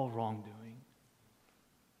all wrongdoing.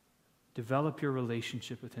 Develop your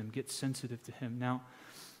relationship with Him. Get sensitive to Him. Now,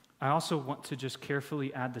 I also want to just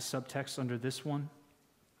carefully add the subtext under this one.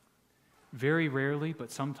 Very rarely,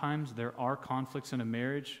 but sometimes there are conflicts in a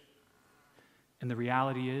marriage, and the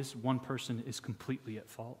reality is one person is completely at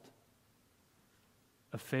fault.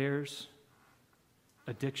 Affairs,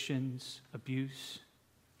 addictions, abuse,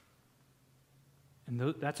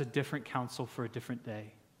 and that's a different counsel for a different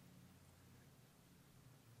day.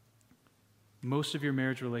 Most of your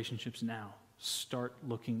marriage relationships now start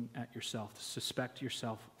looking at yourself. Suspect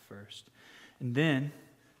yourself first. And then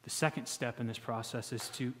the second step in this process is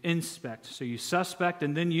to inspect. So you suspect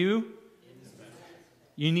and then you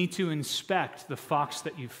need to inspect the fox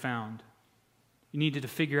that you've found. You need to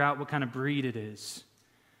figure out what kind of breed it is.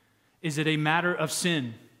 Is it a matter of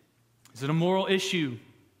sin? Is it a moral issue?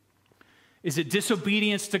 Is it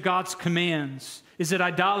disobedience to God's commands? Is it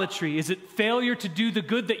idolatry? Is it failure to do the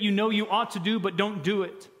good that you know you ought to do but don't do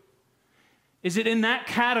it? Is it in that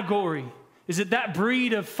category? Is it that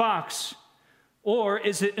breed of fox? Or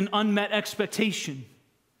is it an unmet expectation?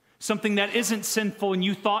 Something that isn't sinful and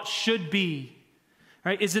you thought should be?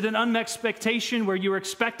 Right? Is it an unmet expectation where you were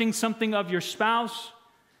expecting something of your spouse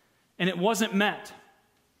and it wasn't met?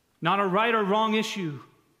 Not a right or wrong issue.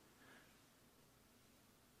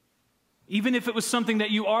 Even if it was something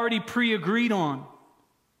that you already pre-agreed on.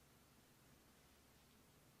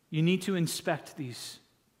 You need to inspect these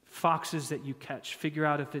foxes that you catch. Figure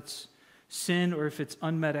out if it's sin or if it's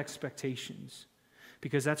unmet expectations.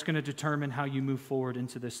 Because that's going to determine how you move forward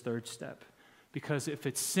into this third step. Because if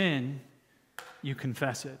it's sin, you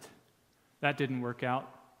confess it. That didn't work out.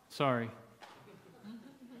 Sorry.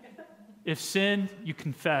 If sin, you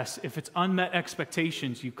confess. If it's unmet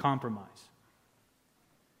expectations, you compromise.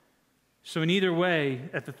 So in either way,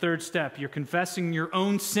 at the third step, you're confessing your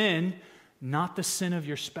own sin, not the sin of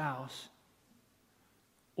your spouse,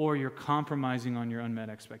 or you're compromising on your unmet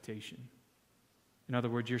expectation. In other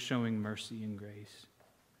words, you're showing mercy and grace.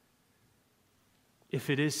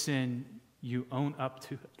 If it is sin, you own up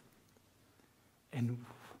to it. And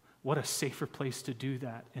what a safer place to do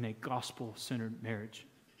that in a gospel-centered marriage,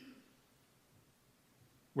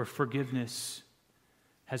 where forgiveness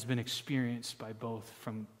has been experienced by both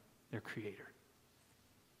from their Creator.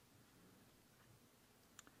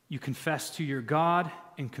 You confess to your God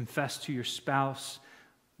and confess to your spouse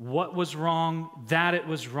what was wrong, that it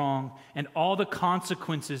was wrong, and all the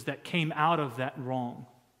consequences that came out of that wrong.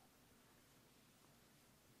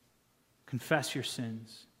 Confess your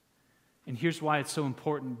sins. And here's why it's so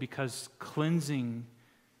important, because cleansing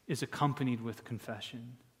is accompanied with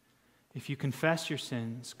confession. If you confess your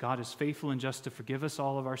sins, God is faithful and just to forgive us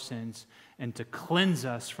all of our sins and to cleanse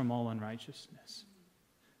us from all unrighteousness.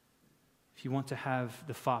 If you want to have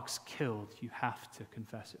the fox killed, you have to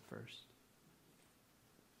confess it first.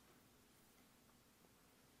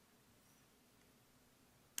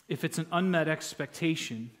 If it's an unmet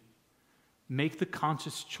expectation, make the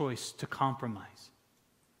conscious choice to compromise.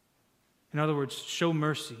 In other words, show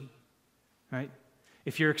mercy, right?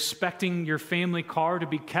 If you're expecting your family car to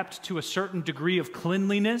be kept to a certain degree of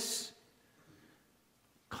cleanliness,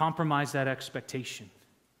 compromise that expectation.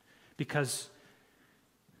 Because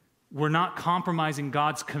we're not compromising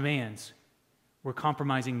God's commands. We're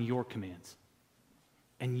compromising your commands.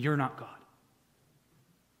 And you're not God.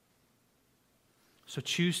 So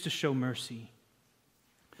choose to show mercy.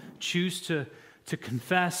 Choose to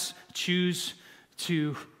confess. Choose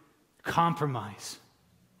to compromise.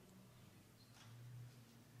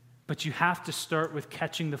 But you have to start with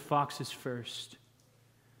catching the foxes first.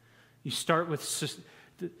 You start with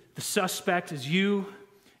the suspect is you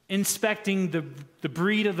inspecting the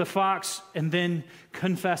breed of the fox and then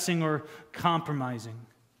confessing or compromising.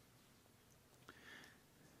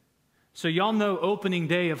 So y'all know opening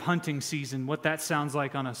day of hunting season, what that sounds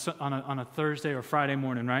like on a Thursday or Friday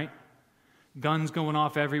morning, right? Guns going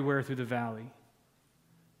off everywhere through the valley.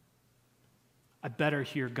 I better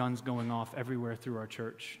hear guns going off everywhere through our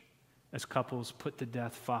church as couples put to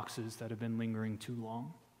death foxes that have been lingering too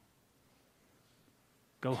long.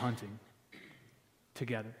 Go hunting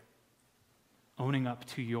together, owning up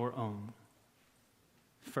to your own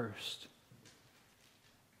first.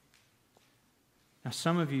 Now,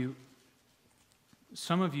 some of you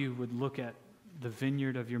would look at the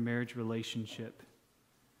vineyard of your marriage relationship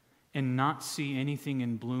and not see anything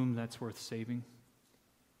in bloom that's worth saving.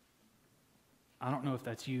 I don't know if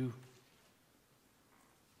that's you.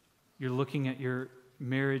 You're looking at your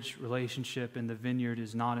marriage relationship and the vineyard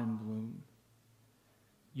is not in bloom.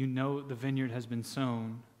 You know the vineyard has been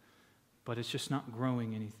sown, but it's just not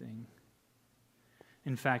growing anything.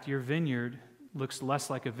 In fact, your vineyard looks less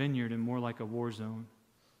like a vineyard and more like a war zone.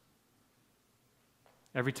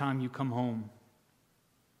 Every time you come home,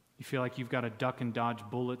 You feel like you've got to duck and dodge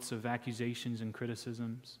bullets of accusations and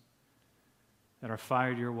criticisms that are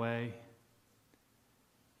fired your way.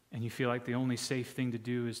 And you feel like the only safe thing to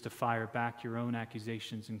do is to fire back your own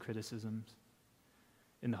accusations and criticisms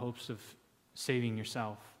in the hopes of saving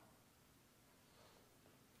yourself.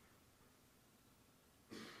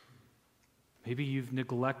 Maybe you've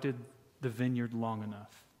neglected the vineyard long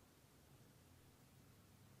enough.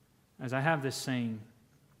 As I have this saying,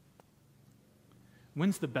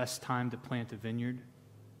 when's the best time to plant a vineyard?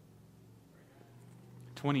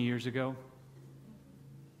 20 years ago?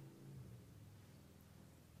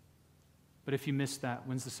 But if you missed that,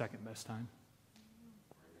 when's the second best time?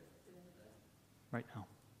 Right now.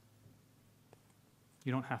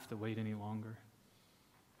 You don't have to wait any longer.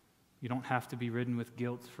 You don't have to be ridden with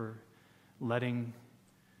guilt for letting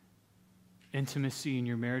intimacy in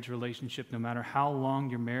your marriage relationship, no matter how long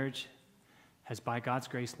your marriage has by God's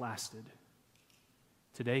grace lasted.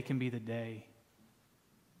 Today can be the day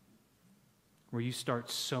where you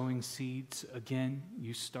start sowing seeds again.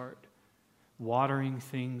 You start watering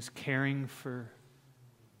things, caring for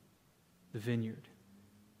the vineyard.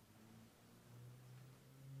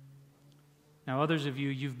 Now, others of you,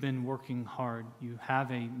 you've been working hard. You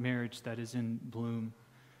have a marriage that is in bloom.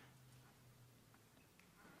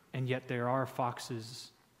 And yet there are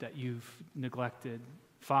foxes that you've neglected,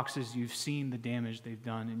 foxes you've seen the damage they've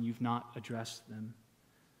done, and you've not addressed them.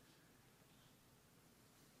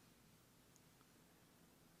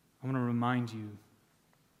 I want to remind you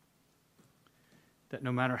that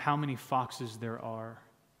no matter how many foxes there are,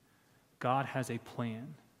 God has a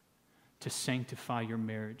plan to sanctify your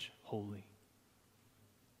marriage wholly.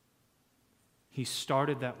 He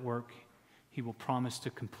started that work. He will promise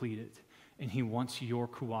to complete it, and He wants your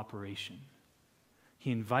cooperation.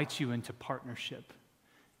 He invites you into partnership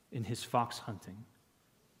in His fox hunting.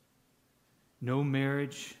 No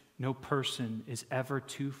marriage, no person is ever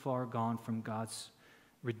too far gone from God's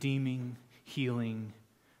redeeming, healing,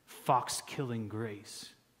 fox-killing grace.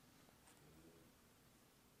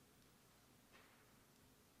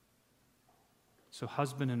 So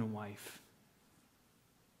husband and a wife,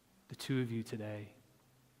 the two of you today,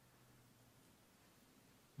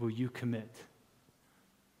 will you commit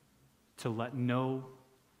to let no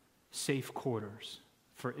safe quarters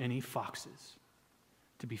for any foxes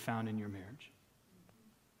to be found in your marriage?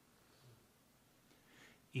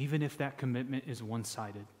 Even if that commitment is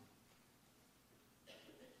one-sided.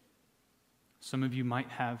 Some of you might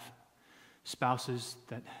have spouses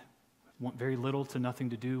that want very little to nothing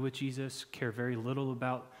to do with Jesus, care very little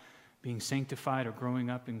about being sanctified or growing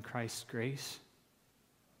up in Christ's grace.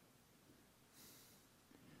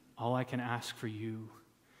 All I can ask for you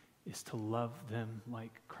is to love them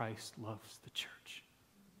like Christ loves the church,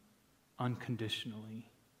 unconditionally,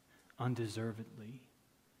 undeservedly,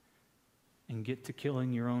 and get to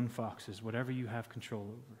killing your own foxes, whatever you have control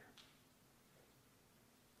over.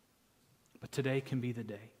 But today can be the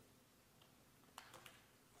day.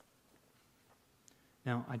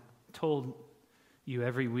 Now, I told you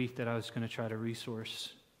every week that I was going to try to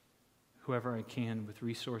resource whoever I can with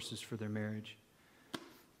resources for their marriage.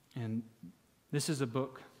 And this is a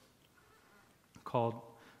book called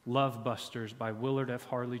Love Busters by Willard F.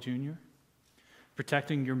 Harley Jr.,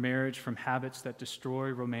 Protecting Your Marriage from Habits That Destroy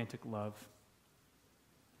Romantic Love.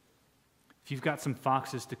 If you've got some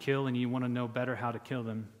foxes to kill and you want to know better how to kill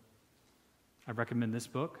them, I recommend this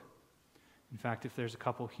book. In fact, if there's a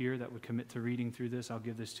couple here that would commit to reading through this, I'll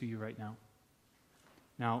give this to you right now.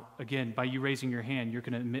 Now, again, by you raising your hand, you're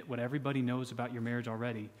going to admit what everybody knows about your marriage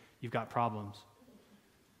already. You've got problems.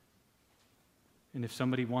 And if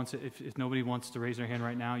somebody wants it, if nobody wants to raise their hand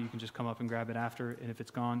right now, you can just come up and grab it after. And if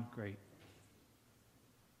it's gone, great.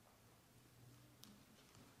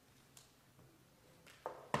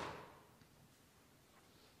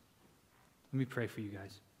 Let me pray for you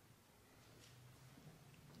guys.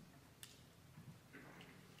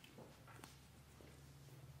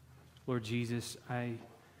 Lord Jesus, I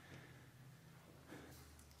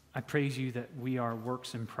praise you that we are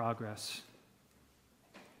works in progress.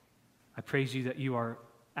 I praise you that you are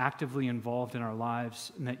actively involved in our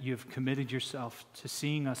lives and that you have committed yourself to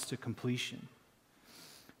seeing us to completion,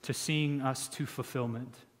 to seeing us to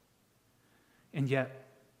fulfillment. And yet,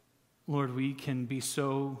 Lord, we can be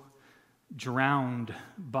so drowned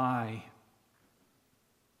by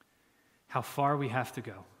how far we have to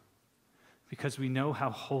go because we know how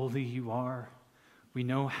holy you are. We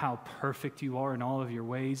know how perfect you are in all of your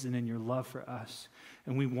ways and in your love for us.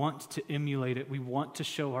 And we want to emulate it. We want to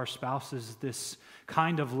show our spouses this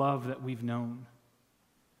kind of love that we've known.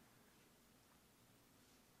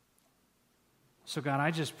 So God,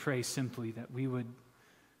 I just pray simply that we would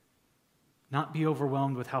not be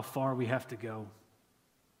overwhelmed with how far we have to go,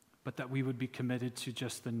 but that we would be committed to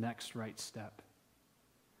just the next right step,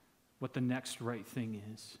 what the next right thing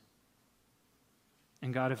is.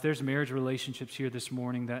 And God, if there's marriage relationships here this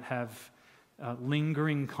morning that have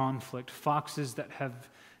lingering conflict, foxes that have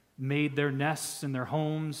made their nests and their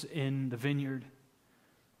homes in the vineyard,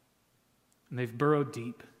 and they've burrowed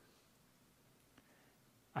deep,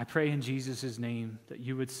 I pray in Jesus' name that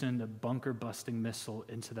you would send a bunker-busting missile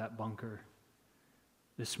into that bunker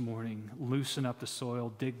this morning, loosen up the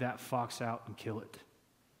soil, dig that fox out, and kill it.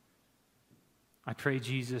 I pray,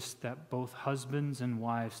 Jesus, that both husbands and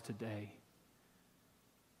wives today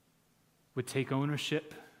would take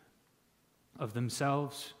ownership of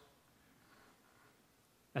themselves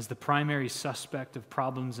as the primary suspect of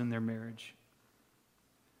problems in their marriage.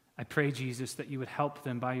 I pray, Jesus, that you would help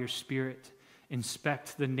them by your Spirit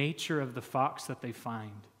inspect the nature of the fox that they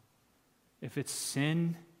find. If it's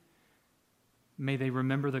sin, may they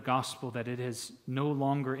remember the gospel that it has no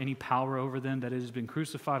longer any power over them, that it has been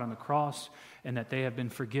crucified on the cross, and that they have been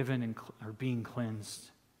forgiven and are being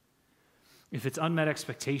cleansed. If it's unmet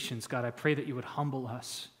expectations, God, I pray that you would humble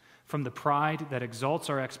us from the pride that exalts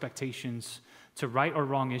our expectations to right or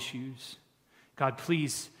wrong issues. God,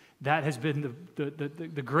 please, that has been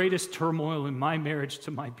the greatest turmoil in my marriage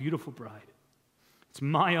to my beautiful bride. It's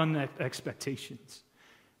my unmet expectations.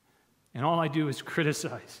 And all I do is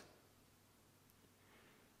criticize.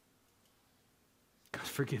 God,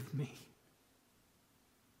 forgive me.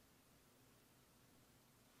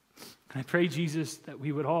 And I pray, Jesus, that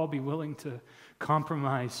we would all be willing to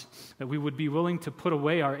compromise, that we would be willing to put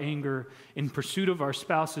away our anger in pursuit of our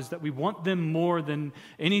spouses, that we want them more than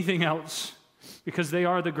anything else, because they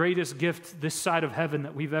are the greatest gift this side of heaven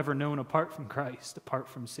that we've ever known apart from Christ, apart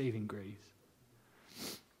from saving grace.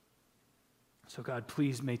 So God,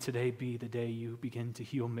 please may today be the day you begin to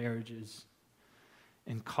heal marriages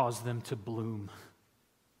and cause them to bloom.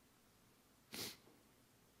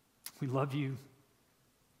 We love you.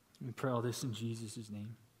 We pray all this in Jesus'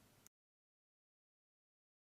 name.